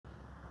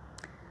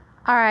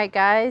Alright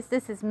guys,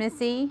 this is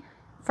Missy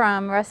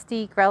from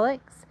Restocked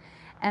Relics,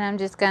 and I'm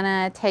just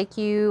gonna take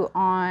you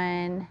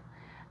on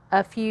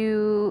a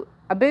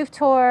booth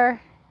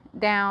tour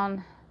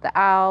down the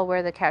aisle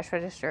where the cash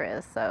register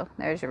is. So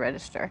there's your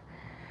register.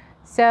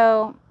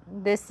 So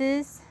this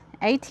is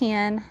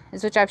A10,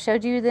 which I've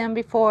showed you them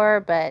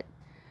before, but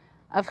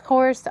of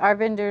course our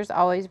vendors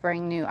always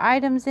bring new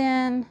items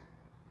in.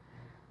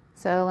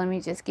 So let me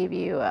just give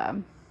you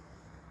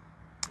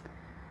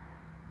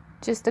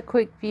just a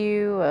quick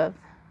view of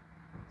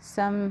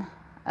some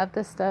of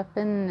the stuff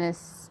in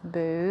this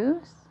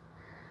booth.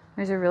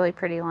 There's a really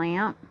pretty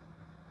lamp.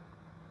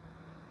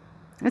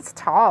 It's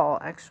tall,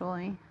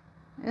 actually.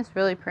 It's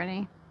really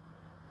pretty.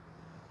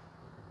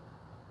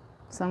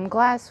 Some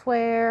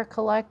glassware,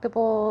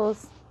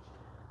 collectibles.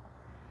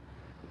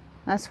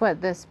 That's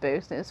what this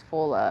booth is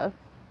full of.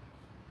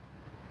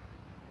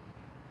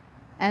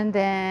 And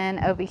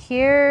then over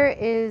here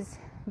is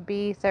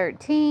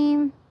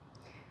B13.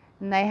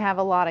 And they have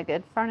a lot of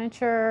good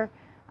furniture.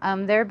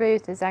 Their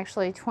booth is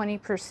actually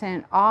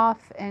 20%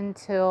 off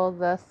until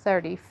the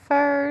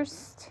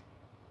 31st.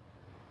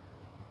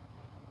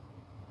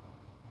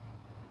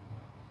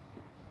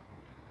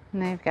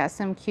 And they've got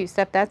some cute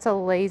stuff. That's a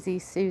Lazy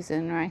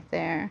Susan right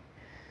there.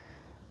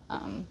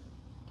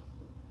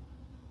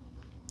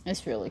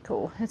 It's really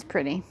cool. It's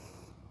pretty.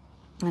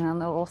 And a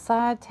little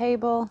side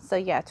table. So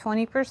yeah,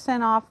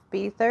 20% off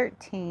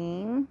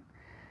B13.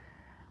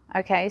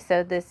 Okay,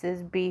 so this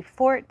is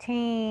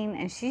B14,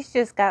 and she's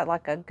just got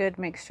like a good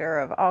mixture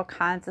of all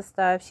kinds of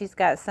stuff. She's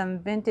got some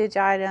vintage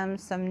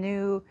items, some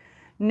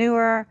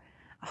newer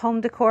home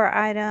decor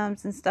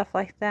items and stuff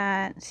like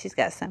that. She's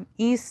got some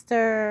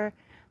Easter.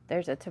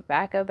 There's a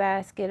tobacco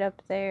basket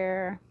up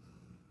there.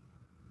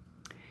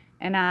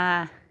 And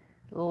I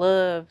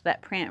love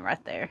that print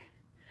right there.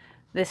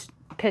 This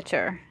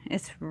picture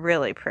is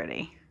really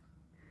pretty.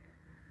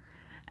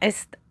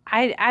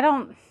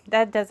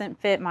 That doesn't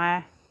fit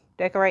my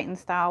decorating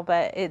style,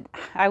 but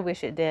I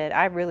wish it did.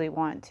 I really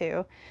want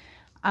to.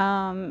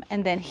 And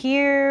then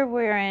here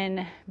we're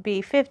in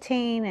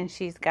B15, and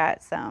she's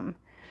got some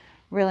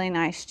really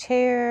nice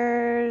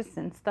chairs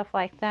and stuff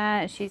like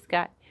that.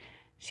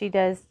 She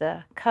does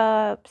the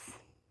cups.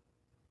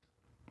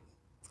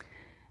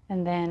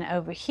 And then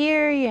over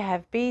here you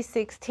have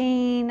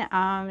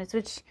B16,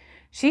 which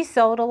she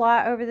sold a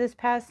lot over this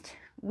past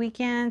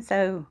weekend,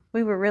 so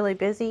we were really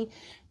busy.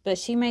 But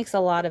she makes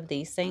a lot of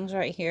these things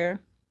right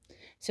here.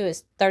 So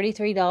it's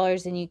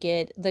 $33, and you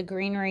get the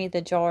greenery,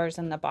 the jars,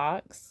 and the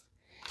box.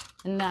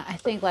 And I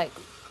think, like,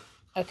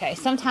 okay,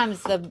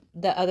 sometimes the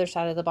other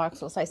side of the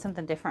box will say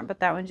something different, but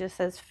that one just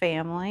says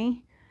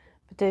family.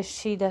 But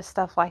she does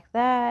stuff like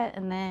that.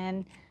 And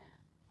then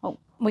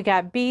we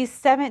got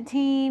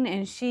B17,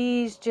 and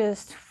she's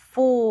just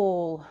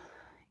full.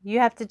 You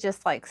have to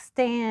just like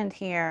stand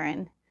here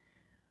and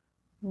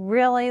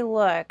really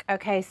look.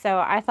 Okay, so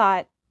I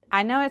thought,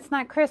 I know it's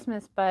not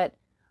Christmas, but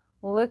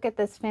look at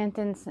this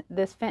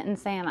Fenton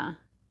Santa.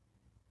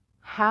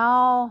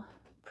 How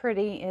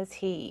pretty is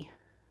he?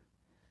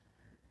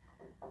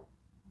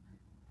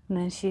 And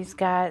then she's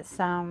got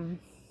some,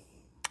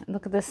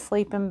 look at this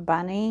sleeping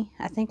bunny.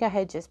 I think I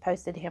had just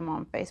posted him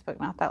on Facebook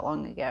not that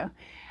long ago.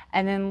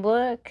 And then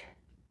look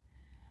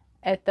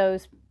at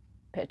those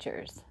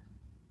pictures.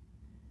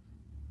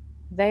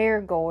 They're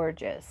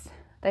gorgeous.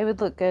 They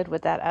would look good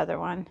with that other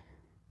one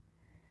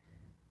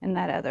in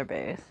that other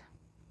booth.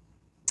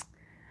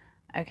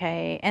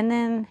 Okay, and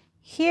then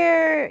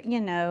here,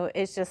 you know,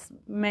 it's just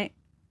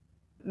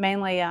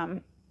mainly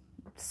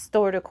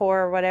store decor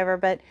or whatever,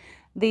 but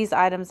these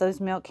items, those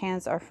milk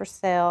cans, are for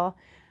sale.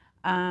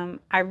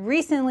 I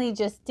recently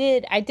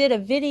I did a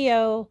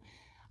video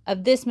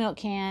of this milk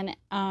can,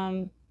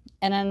 and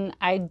then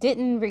I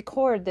didn't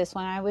record this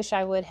one. I wish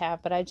I would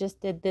have, but I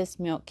just did this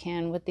milk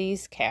can with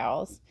these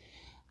cows.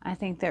 I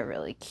think they're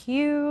really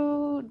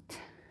cute.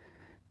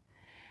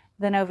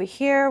 Then over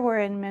here, we're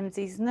in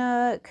Mimsy's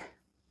Nook.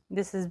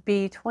 This is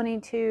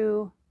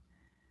B22.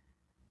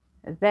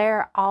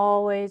 They're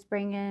always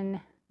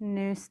bringing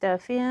new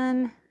stuff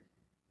in.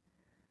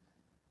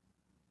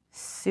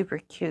 Super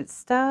cute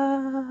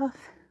stuff.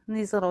 And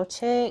these little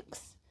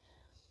chicks.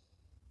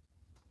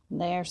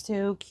 They're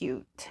so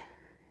cute.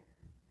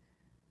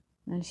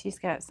 And she's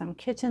got some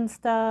kitchen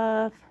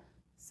stuff.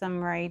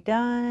 Some Ray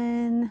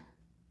Dunn.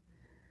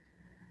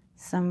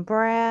 Some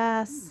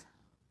brass.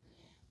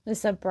 This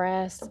is a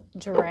brass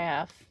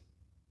giraffe.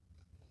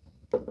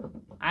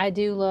 I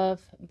do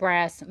love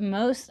brass.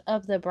 Most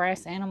of the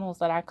brass animals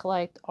that I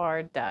collect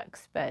are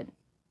ducks, but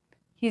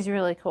he's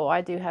really cool.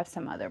 I do have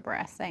some other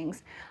brass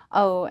things.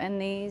 Oh,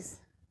 and these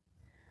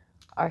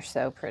are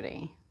so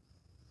pretty.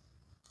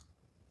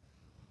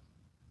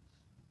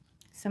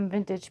 Some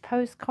vintage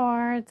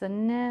postcards, a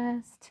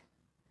nest.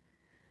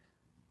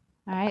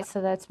 All right,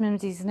 so that's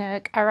Mimsy's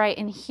Nook. All right,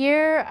 and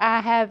here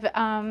I have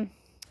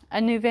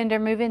a new vendor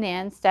moving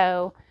in,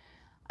 so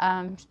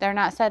they're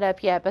not set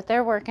up yet, but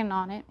they're working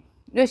on it.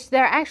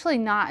 They're actually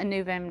not a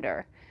new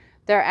vendor.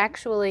 They're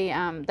actually,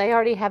 they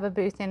already have a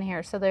booth in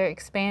here, so they're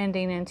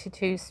expanding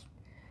into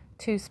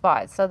 2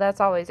 spots, so that's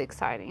always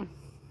exciting.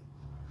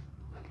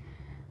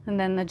 And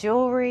then the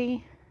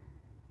jewelry.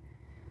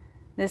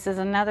 This is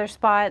another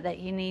spot that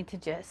you need to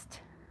just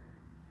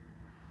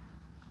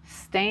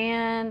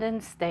stand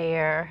and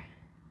stare.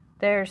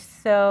 There's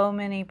so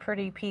many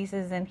pretty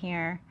pieces in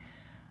here.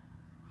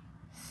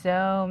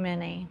 So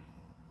many.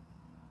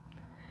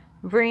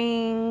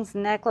 Rings,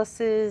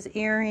 necklaces,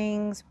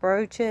 earrings,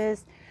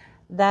 brooches.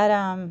 That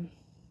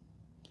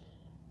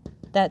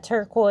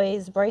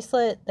turquoise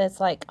bracelet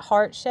that's like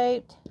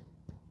heart-shaped,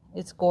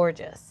 it's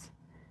gorgeous.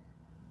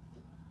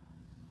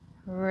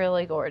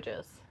 Really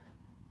gorgeous.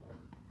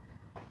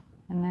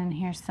 And then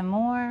here's some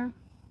more.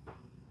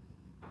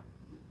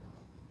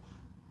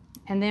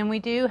 And then we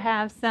do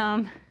have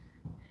some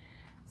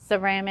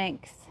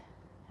ceramics,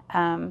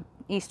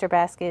 Easter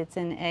baskets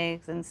and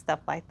eggs and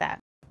stuff like that.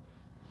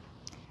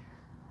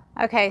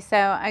 Okay,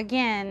 so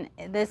again,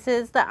 this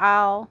is the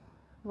aisle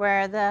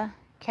where the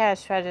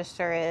cash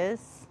register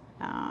is.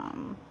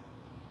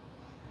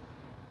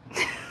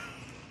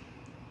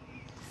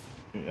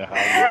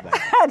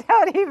 I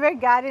don't even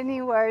got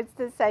any words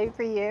to say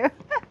for you.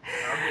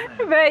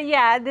 But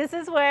yeah, this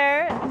is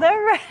where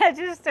the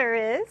register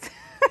is.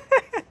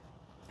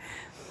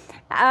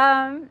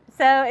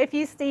 So if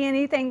you see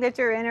anything that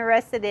you're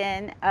interested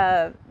in,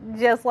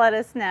 just let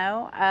us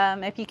know.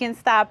 If you can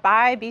stop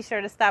by, be sure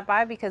to stop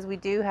by, because we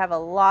do have a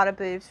lot of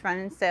booths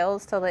running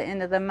sales till the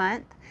end of the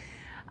month.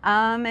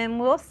 And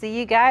we'll see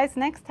you guys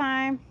next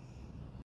time.